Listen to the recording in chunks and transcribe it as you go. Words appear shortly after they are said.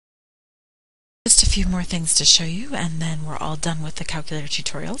just a few more things to show you, and then we're all done with the calculator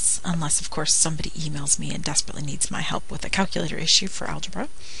tutorials, unless of course somebody emails me and desperately needs my help with a calculator issue for algebra.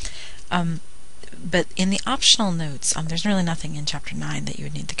 But in the optional notes, there's really nothing in Chapter 9 that you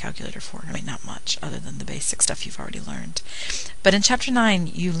would need the calculator for. I mean, not much, other than the basic stuff you've already learned. But in Chapter 9,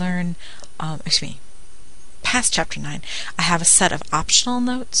 you learn, past Chapter 9, I have a set of optional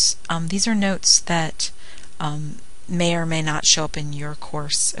notes. These are notes that may or may not show up in your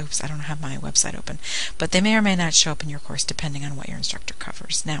course. Oops, I don't have my website open. But they may or may not show up in your course depending on what your instructor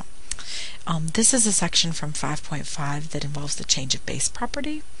covers. Now, this is a section from 5.5 that involves the change of base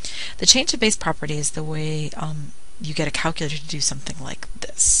property. The change of base property is the way you get a calculator to do something like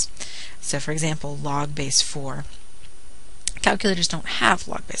this. So for example, log base 4. Calculators don't have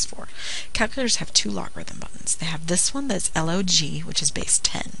log base 4. Calculators have two logarithm buttons. They have this one that's log, which is base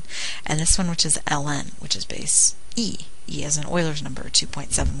 10, and this one which is ln, which is base e. E as an Euler's number,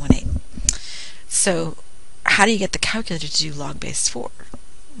 2.718. So how do you get the calculator to do log base 4?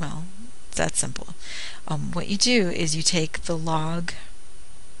 Well, it's that simple. What you do is you take the log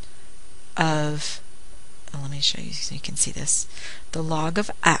of, let me show you so you can see this, the log of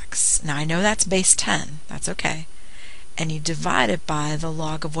x. Now I know that's base 10, that's okay. And you divide it by the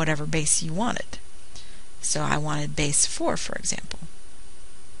log of whatever base you wanted. So I wanted base 4, for example.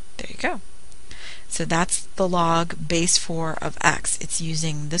 There you go. So that's the log base 4 of x. It's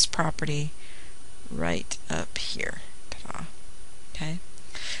using this property right up here. Ta-da. Okay?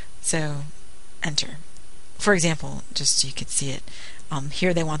 So enter. For example, just so you could see it,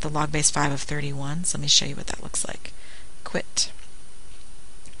 here they want the log base 5 of 31. So let me show you what that looks like. Quit.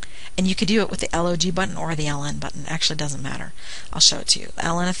 And you could do it with the log button or the ln button. It actually doesn't matter. I'll show it to you.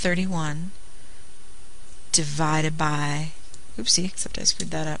 ln of 31 divided by, oopsie, except I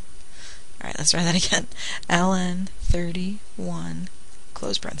screwed that up. Alright, let's try that again. ln 31,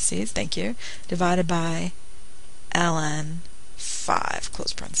 close parentheses, thank you, divided by ln 5,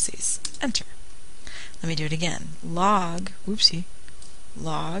 close parentheses. Enter. Let me do it again. Log, whoopsie,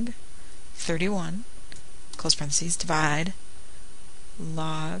 log 31, close parentheses, divide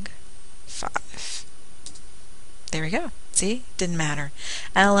log 5. There we go. See? Didn't matter.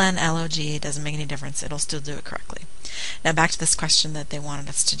 ln, log, doesn't make any difference. It'll still do it correctly. Now back to this question that they wanted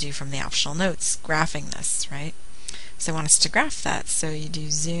us to do from the optional notes, graphing this, right? So they want us to graph that. So you do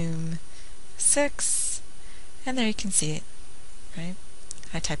zoom 6, and there you can see it, right?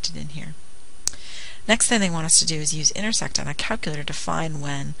 I typed it in here. Next thing they want us to do is use intersect on a calculator to find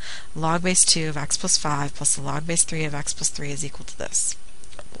when log base 2 of x plus 5 plus the log base 3 of x plus 3 is equal to this.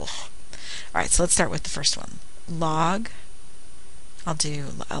 Alright, so let's start with the first one. Log, I'll do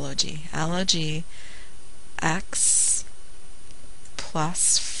log, log x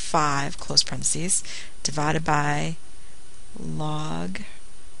plus 5, close parentheses, divided by log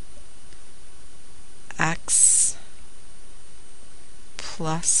x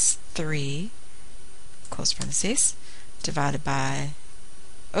plus 3, close parentheses, divided by,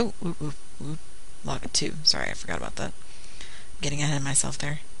 log of 2. Sorry, I forgot about that. Getting ahead of myself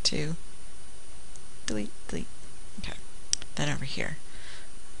there. 2. Delete, delete. Okay. Then over here.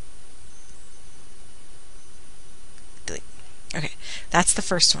 Delete. Okay, that's the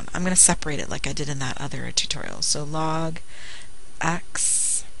first one. I'm going to separate it like I did in that other tutorial. So log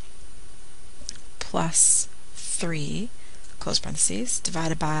x plus 3, close parentheses,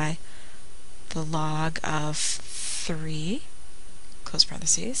 divided by the log of 3, close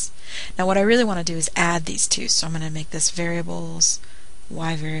parentheses. Now what I really want to do is add these two. So I'm going to make this variables,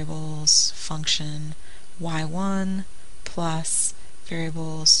 y variables, function, y1 plus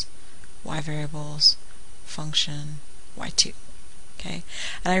variables, y variables, function, y2. Okay?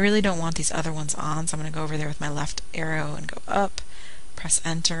 And I really don't want these other ones on, so I'm going to go over there with my left arrow and go up, press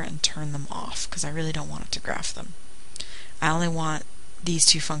enter, and turn them off, because I really don't want it to graph them. I only want these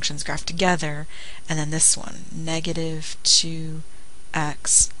two functions graphed together, and then this one, negative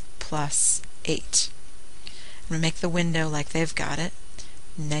 2x plus 8. I'm going to make the window like they've got it.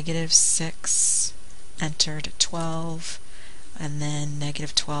 Negative 6, enter to 12, and then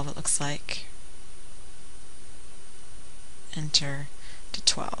negative 12 it looks like. Enter to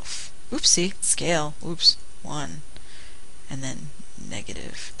 12. Oopsie, scale, oops, 1. And then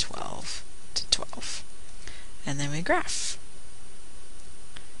negative 12 to 12. And then we graph.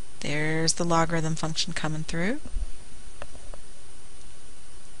 There's the logarithm function coming through.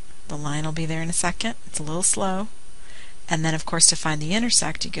 The line will be there in a second. It's a little slow. And then, of course, to find the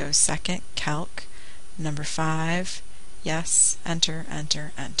intersect, you go second, calc, number 5, yes, enter,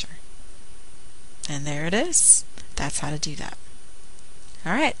 enter, enter. And there it is. That's how to do that.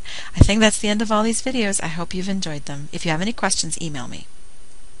 Alright, I think that's the end of all these videos. I hope you've enjoyed them. If you have any questions, email me.